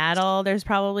in Seattle. There's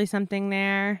probably something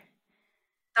there.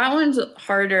 That one's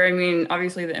harder. I mean,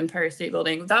 obviously the Empire State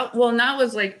Building. That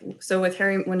was like, so with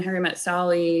when Harry Met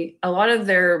Sally, a lot of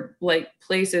their like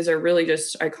places are really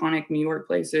just iconic New York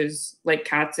places, like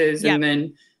Katz's and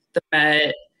then the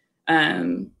Met.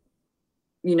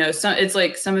 It's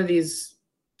like some of these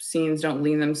scenes don't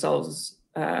lend themselves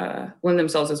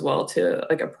as well to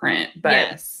like a print, but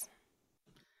yes.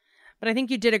 But I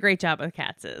think you did a great job with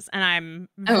Katz's, and I'm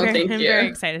very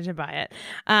excited to buy it.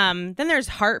 Then there's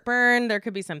Heartburn. There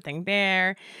could be something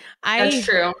there. That's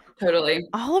true. Totally.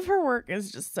 All of her work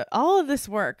is just all of this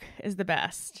work is the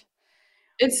best.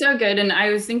 It's so good. And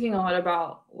I was thinking a lot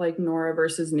about like Nora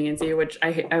versus Nancy, which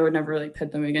I would never really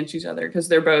pit them against each other because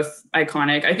they're both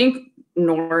iconic. I think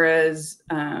Nora's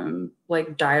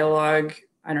like dialogue,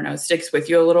 I don't know, sticks with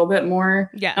you a little bit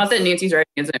more. Yeah. Not that Nancy's writing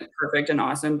isn't perfect and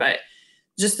awesome, but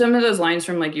just some of those lines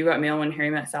from like You Got Mail when Harry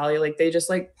Met Sally, like they just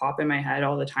like pop in my head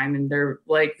all the time. And they're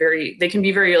like they can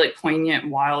be very like poignant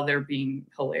while they're being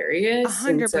hilarious.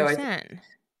 100%.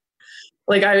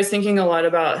 Like I was thinking a lot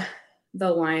about the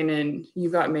line in You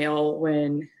Got Mail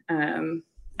when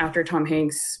after Tom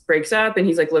Hanks breaks up and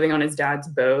he's like living on his dad's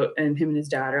boat and him and his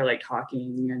dad are like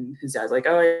talking and his dad's like,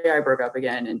 oh yeah, I broke up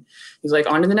again. And he's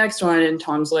like, on to the next one. And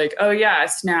Tom's like, oh yeah,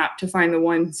 snap to find the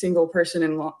one single person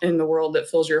in the world that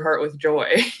fills your heart with joy.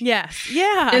 Yes.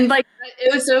 Yeah. And like,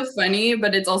 it was so funny,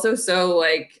 but it's also so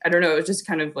like, I don't know, it just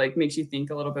kind of like makes you think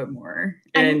a little bit more.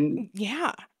 And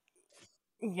yeah.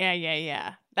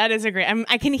 That is a great,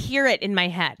 I can hear it in my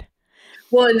head.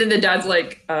 Well, and then the dad's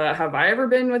like, have I ever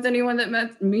been with anyone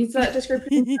that meets that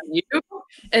description? You?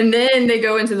 And then they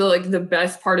go into the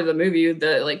best part of the movie,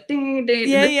 the like ding ding.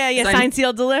 Yeah. Signed,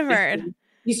 sealed, delivered.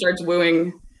 He starts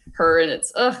wooing her and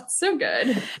it's so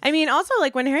good. I mean, also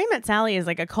like when Harry Met Sally is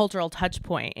like a cultural touch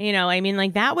point, I mean,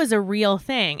 like that was a real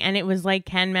thing and it was like,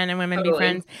 can men and women be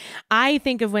friends? I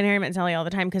think of When Harry Met Sally all the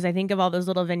time because I think of all those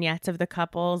little vignettes of the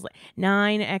couples, like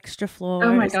 9 extra floors.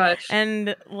 Oh my gosh.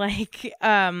 And like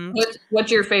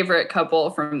what's your favorite couple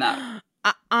from that?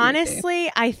 Honestly,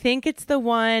 I think it's the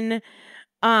one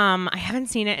I haven't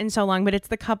seen it in so long, but it's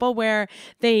the couple where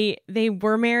they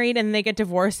were married and they get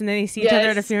divorced and then they see each other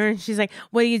at a funeral and she's like,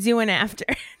 what are you doing after?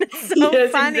 It's so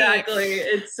funny. Exactly.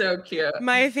 It's so cute.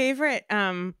 My favorite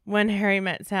When Harry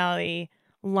Met Sally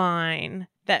line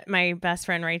that my best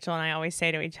friend Rachel and I always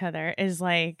say to each other is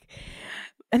like,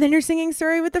 and then you're singing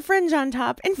Sorry with the Fringe on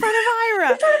top in front of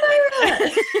Ira.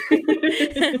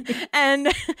 And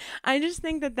I just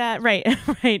think that right.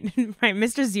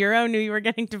 Mr. Zero knew you were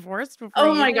getting divorced before.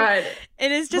 Oh my God.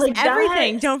 It is just like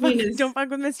everything. Don't fuck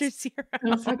with Mr. Zero.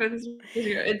 Don't fuck with Mr.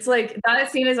 Zero. It's like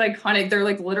that scene is iconic. They're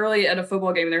like literally at a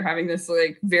football game and they're having this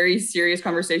like very serious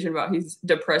conversation about he's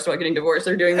depressed about getting divorced.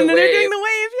 They're doing the wave. They're doing the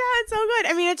wave. Yeah, it's so good.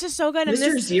 I mean, it's just so good.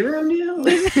 Mr. Zero knew.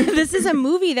 This is a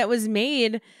movie that was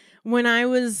made when I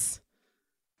was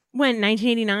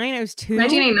 1989. I was 2.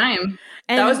 1989.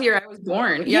 And that was the year I was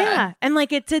born. Yeah. And like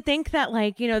to think that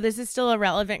like, this is still a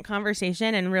relevant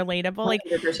conversation and relatable.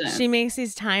 100%. Like she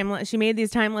made these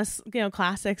timeless,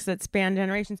 classics that span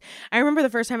generations. I remember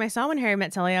the first time I saw When Harry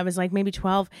Met Sally, I was like maybe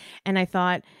 12. And I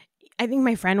thought, I think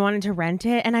my friend wanted to rent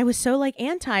it, and I was so like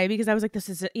anti because I was like, this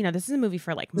is a movie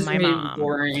for like This my is mom.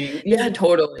 boring. Yeah,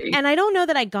 totally. And I don't know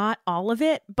that I got all of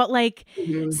it, but like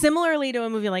similarly to a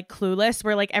movie like Clueless,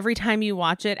 where like every time you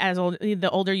watch it, the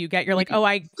older you get, you're like, oh,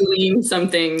 I glean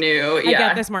something new. I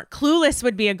get this more. Clueless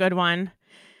would be a good one.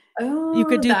 Oh, you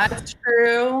could do that's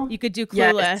true. You could do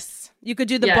Clueless. Yes. You could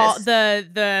do the ball,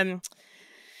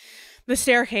 the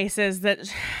staircases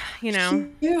that, you know.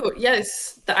 Cute.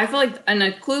 Yes, I feel like, and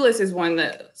Clueless is one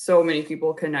that so many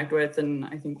people connect with, and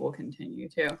I think will continue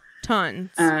to. Tons.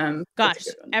 Gosh,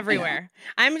 everywhere.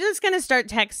 I'm just gonna start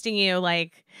texting you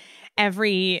like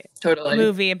every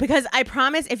movie, because I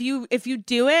promise if you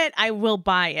do it, I will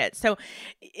buy it. So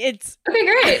it's okay,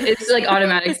 great. It's like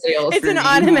automatic sales. It's an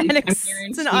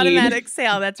automatic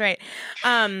sale. That's right.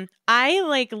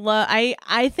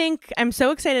 I think I'm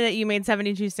so excited that you made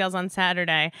 72 sales on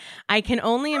Saturday. I can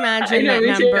only imagine that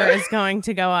number is going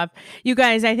to go up. You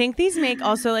guys, I think these make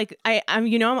also like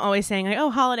I'm always saying like, oh,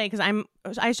 holiday, because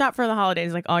I shop for the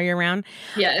holidays like all year round.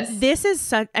 Yes. This is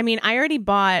such, I mean, I already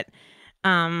bought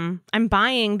I'm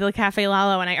buying the Cafe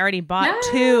Lalo, and I already bought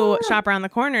 2 Shop Around the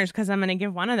Corners because I'm going to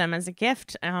give one of them as a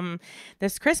gift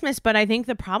this Christmas. But I think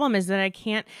the problem is that I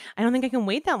don't think I can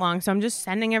wait that long. So I'm just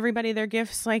sending everybody their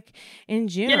gifts like in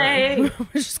June. We're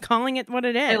just calling it what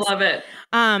it is. I love it.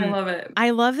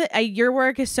 I love it. Your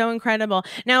work is so incredible.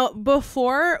 Now,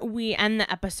 before we end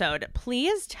the episode,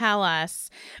 please tell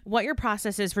us what your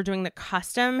process is for doing the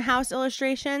custom house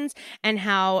illustrations and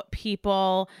how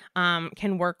people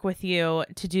can work with you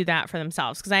to do that for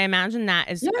themselves, because I imagine that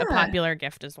is a popular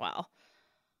gift as well.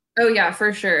 Oh yeah,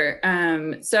 for sure.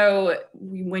 So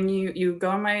when you go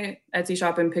on my Etsy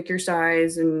shop and pick your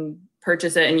size and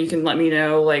purchase it, and you can let me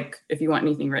know like if you want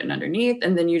anything written underneath,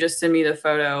 and then you just send me the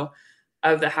photo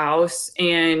of the house.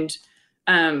 And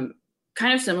kind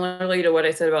of similarly to what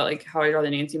I said about like how I draw the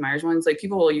Nancy Meyers ones, like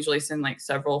people will usually send like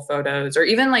several photos, or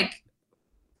even like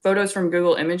photos from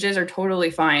Google Images are totally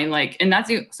fine. Like, and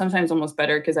that's sometimes almost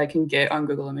better because I can get on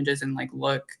Google Images and like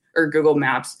look, or Google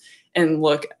Maps and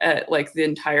look at like the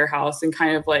entire house, and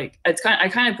kind of like, I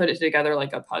kind of put it together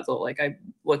like a puzzle. Like I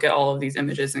look at all of these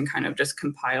images and kind of just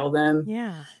compile them.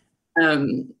 Yeah.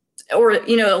 Or,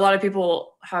 a lot of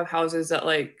people have houses that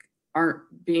like aren't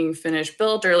being finished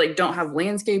built, or like don't have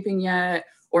landscaping yet.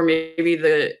 Or maybe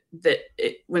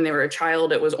when they were a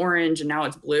child, it was orange and now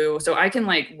it's blue. So I can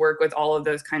like work with all of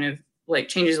those kind of like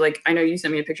changes. Like I know you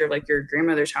sent me a picture of like your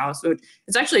grandmother's house. So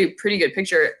it's actually a pretty good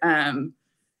picture.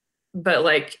 But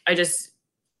like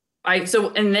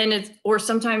and then it's, or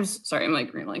sometimes, sorry, I'm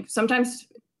like rambling. Sometimes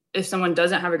if someone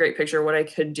doesn't have a great picture, what I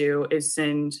could do is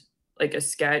send like a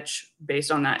sketch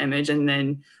based on that image. And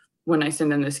then when I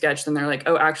send them the sketch, then they're like,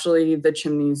 oh, actually the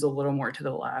chimney's a little more to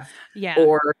the left. Yeah.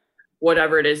 Or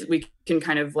whatever it is, we can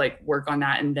kind of like work on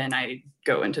that, and then I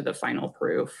go into the final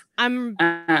proof. I'm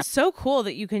so cool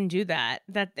that you can do that.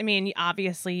 I mean,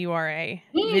 obviously you are a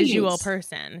visual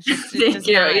person.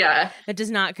 It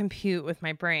does not compute with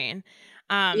my brain.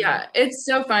 Yeah, it's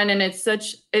so fun, and it's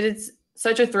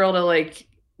such a thrill to like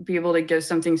be able to give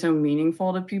something so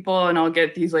meaningful to people. And I'll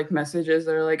get these like messages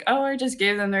that are like, oh, I just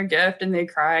gave them their gift and they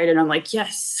cried, and I'm like,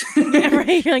 yes.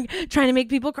 Right, you're like trying to make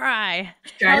people cry.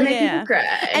 People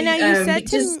cry. And now you said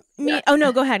to me, oh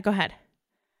no, go ahead.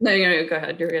 No, go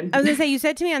ahead. You're good. I was gonna say, you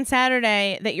said to me on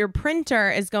Saturday that your printer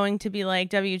is going to be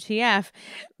like WTF.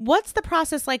 What's the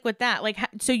process like with that? Like,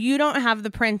 so you don't have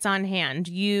the prints on hand.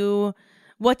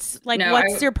 What's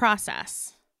your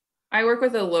process? I work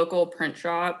with a local print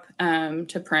shop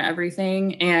to print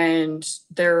everything, and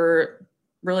they're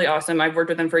really awesome. I've worked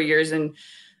with them for years, and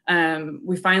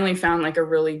we finally found like a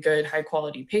really good high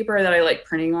quality paper that I like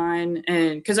printing on.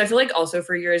 And because I feel like also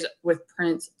for years with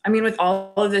prints, I mean, with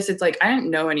all of this, it's like I didn't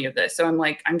know any of this, so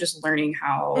I'm just learning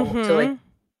how to like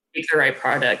make the right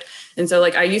product. And so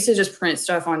like I used to just print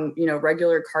stuff on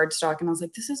regular cardstock, and I was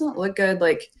like, this doesn't look good.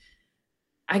 Like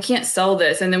I can't sell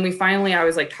this. And then I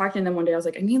was like talking to them one day, I was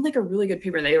like, I need like a really good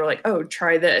paper. And they were like, oh,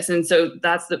 try this. And so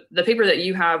that's the paper that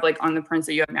you have like on the prints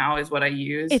that you have now is what I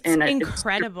use. It's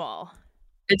incredible.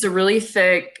 It's a really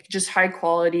thick, just high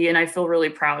quality. And I feel really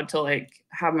proud to like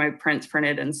have my prints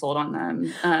printed and sold on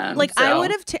them.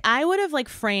 I would have like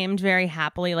framed very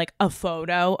happily like a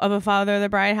photo of a Father of the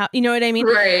Bride house. You know what I mean?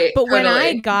 Right. But when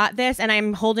I got this, and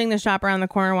I'm holding the Shop Around the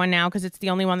Corner one now because it's the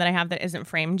only one that I have that isn't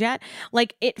framed yet.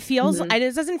 Like it feels,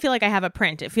 it doesn't feel like I have a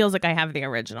print. It feels like I have the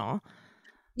original.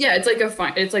 Yeah, it's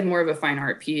like more of a fine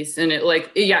art piece, and it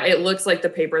looks like the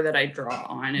paper that I draw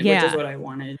on, which is what I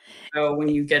wanted. So when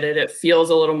you get it, it feels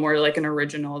a little more like an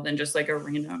original than just like a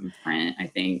random print, I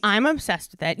think. I'm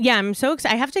obsessed with it. Yeah, I'm so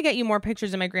excited. I have to get you more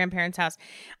pictures of my grandparents' house.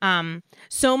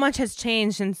 So much has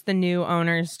changed since the new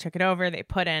owners took it over. They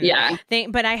put in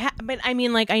but I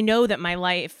mean, like, I know that my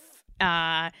life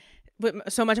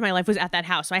so much of my life was at that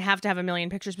house, so I have to have a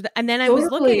million pictures. And then I was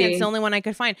looking, it's the only one I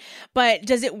could find. But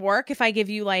does it work if I give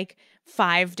you like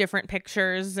 5 different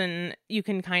pictures and you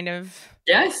can kind of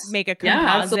make a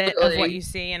composite of what you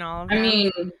see and all of that? I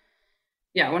mean,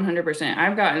 yeah, 100%.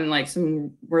 I've gotten like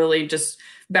some really just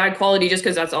bad quality just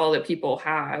because that's all that people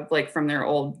have, like from their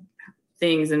old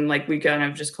things, and like we kind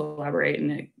of just collaborate,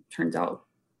 and it turns out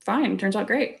fine. Turns out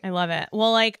great. I love it.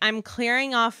 Well, like, I'm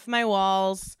clearing off my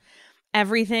walls.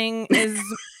 Everything is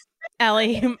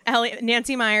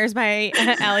Nancy Meyers by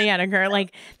Ellie Ediger.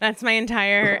 Like, that's my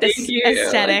entire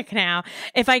aesthetic now.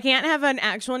 If I can't have an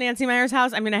actual Nancy Meyers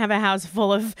house, I'm going to have a house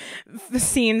full of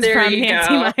scenes from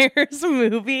Nancy Meyers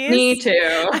movies. Me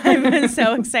too. I'm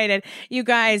so excited. You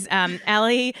guys,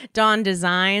 Ellie Dawn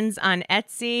Designs on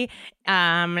Etsy.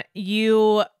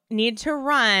 You need to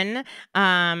run.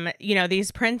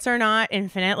 These prints are not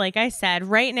infinite. Like I said,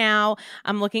 right now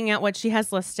I'm looking at what she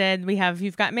has listed.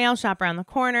 You've got Mail Shop around the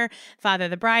corner, Father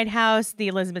the Bride House, the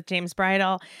Elizabeth James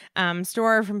Bridal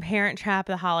store from Parent Trap,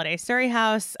 the Holiday Surrey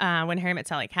House, When Harry Met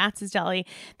Sally Katz's Deli,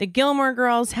 the Gilmore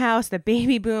Girls House, the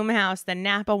Baby Boom House, the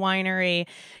Napa Winery.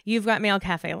 You've got Mail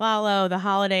Cafe Lalo, the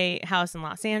Holiday House in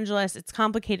Los Angeles. It's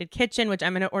Complicated Kitchen, which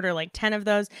I'm going to order like 10 of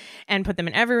those and put them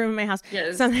in every room in my house.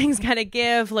 Yes. Something's got to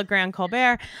give. Le Grand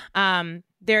Colbert.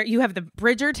 There you have the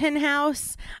Bridgerton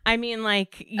house. I mean,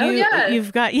 like,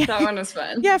 you've got that one was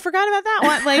fun. Yeah, I forgot about that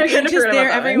one. Like, it's just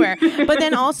there everywhere. But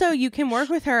then also you can work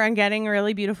with her on getting a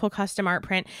really beautiful custom art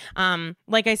print.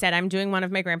 Like I said, I'm doing one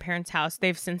of my grandparents' house.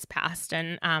 They've since passed,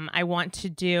 and I want to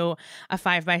do a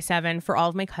 5x7 for all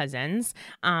of my cousins.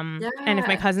 And if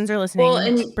my cousins are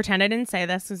listening, pretend I didn't say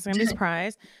this. It's gonna be a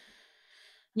surprise.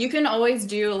 You can always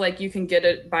do, like, you can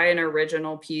buy an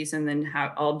original piece and then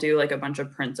I'll do like a bunch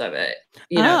of prints of it.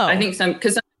 I think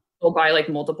because some people buy like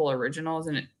multiple originals,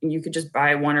 and you could just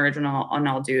buy one original and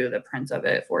I'll do the prints of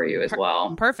it for you as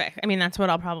well. Perfect. I mean, that's what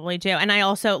I'll probably do. And I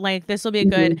also like, this will be a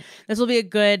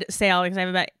good sale because I have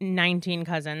about 19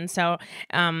 cousins. So,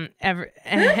 everyone's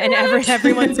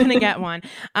going to get one.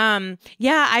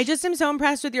 I just am so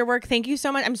impressed with your work. Thank you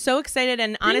so much. I'm so excited.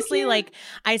 And honestly, like,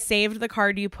 I saved the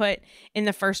card you put in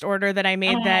the first order that I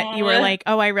made that you were like,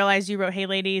 oh, I realized you wrote, "Hey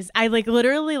ladies." I like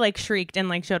literally like shrieked and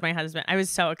like showed my husband. I was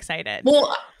so excited.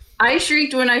 Well, I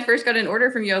shrieked when I first got an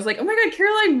order from you. I was like, "Oh my God,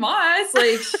 Caroline Moss!"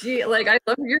 Like, I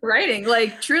love your writing.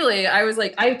 Like, truly, I was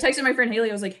like, I texted my friend Haley.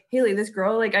 I was like, "Haley, this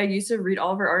girl, like, I used to read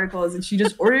all of her articles, and she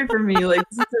just ordered from me. Like,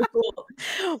 this is so cool."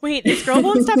 Wait, this girl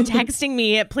won't stop texting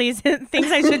me. It please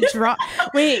thinks I should draw.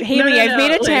 Wait, Haley, I've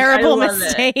made a terrible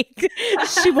mistake.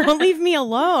 She won't leave me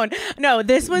alone. No,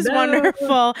 this was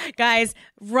wonderful, guys.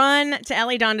 Run to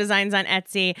Ellie Dawn Designs on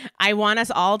Etsy. I want us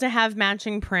all to have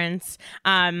matching prints.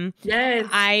 Yes.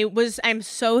 I'm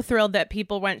so thrilled that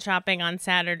people went shopping on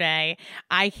Saturday.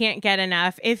 I can't get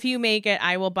enough. If you make it,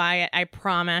 I will buy it. I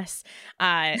promise.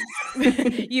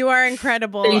 You are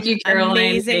incredible. Thank you,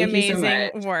 Caroline.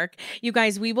 Amazing work. You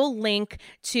guys, we will link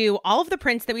to all of the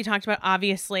prints that we talked about,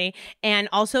 obviously, and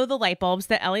also the light bulbs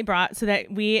that Ellie brought so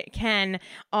that we can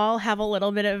all have a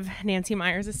little bit of Nancy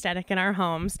Meyers aesthetic in our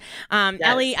homes.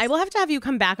 Yes. Ellie, I will have to have you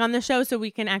come back on the show so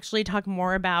we can actually talk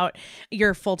more about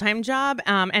your full-time job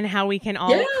and how we can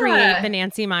all create the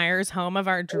Nancy Meyers home of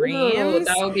our dreams. Ooh,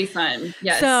 that would be fun.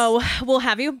 Yes. So we'll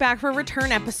have you back for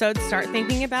return episodes. Start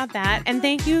thinking about that. And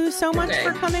thank you so much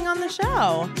for coming on the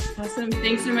show. Awesome.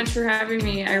 Thanks so much for having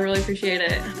me. I really appreciate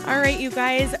it. All right, you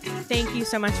guys. Thank you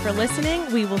so much for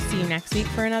listening. We will see you next week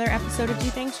for another episode of Do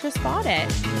Thanks Just Bought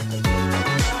It.